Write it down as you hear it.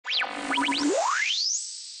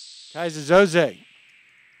Kaiser Zoze.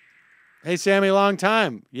 Hey, Sammy, long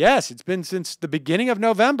time. Yes, it's been since the beginning of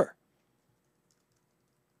November.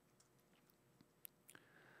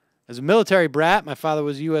 As a military brat, my father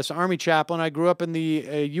was a U.S. Army chaplain. I grew up in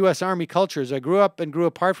the U.S. Army culture. As I grew up and grew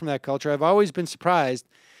apart from that culture, I've always been surprised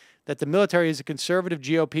that the military is a conservative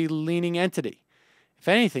GOP-leaning entity. If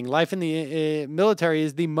anything, life in the military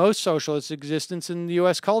is the most socialist existence in the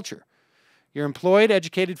U.S. culture. You're employed,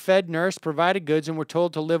 educated, fed, nursed, provided goods, and we're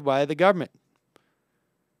told to live by the government.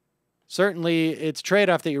 Certainly, it's a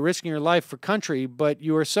trade-off that you're risking your life for country, but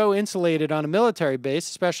you are so insulated on a military base,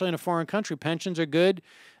 especially in a foreign country. Pensions are good.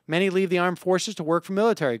 Many leave the armed forces to work for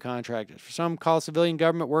military contractors. For some, call civilian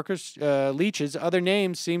government workers leeches. Other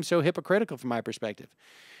names seem so hypocritical from my perspective.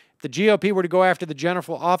 If the GOP were to go after the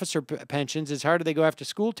general officer pensions as hard as they go after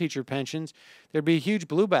school teacher pensions, there'd be a huge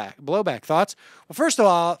blowback. Thoughts? Well, first of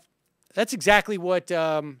all, that's exactly what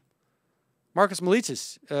Marcus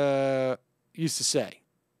Malitzis used to say.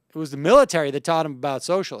 It was the military that taught him about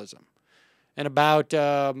socialism and about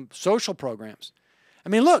social programs. I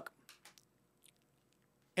mean, look,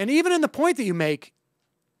 and even in the point that you make,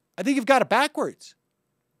 I think you've got it backwards.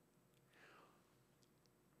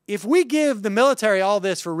 If we give the military all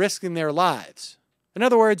this for risking their lives, in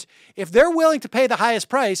other words, if they're willing to pay the highest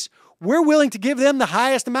price, we're willing to give them the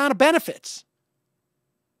highest amount of benefits.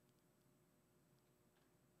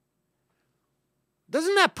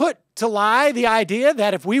 Doesn't that put to lie the idea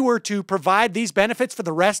that if we were to provide these benefits for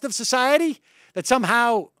the rest of society, that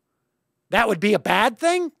somehow that would be a bad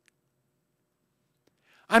thing?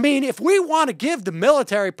 I mean, if we want to give the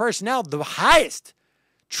military personnel the highest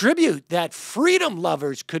tribute that freedom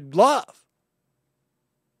lovers could love,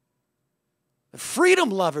 the freedom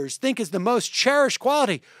lovers think is the most cherished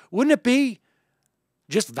quality, wouldn't it be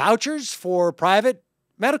just vouchers for private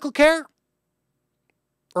medical care?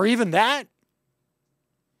 Or even that?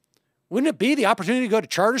 Wouldn't it be the opportunity to go to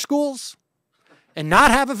charter schools and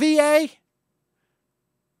not have a VA? I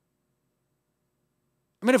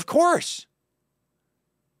mean, of course.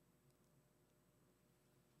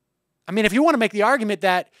 I mean, if you want to make the argument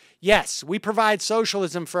that, yes, we provide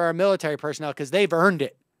socialism for our military personnel because they've earned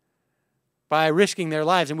it by risking their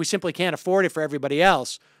lives and we simply can't afford it for everybody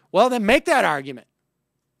else, well, then make that argument.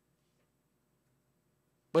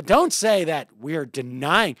 But don't say that we're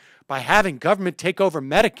denying by having government take over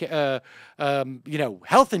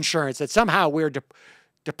health insurance, that somehow we're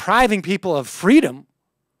depriving people of freedom.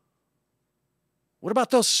 What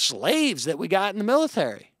about those slaves that we got in the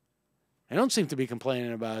military? They don't seem to be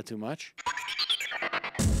complaining about it too much.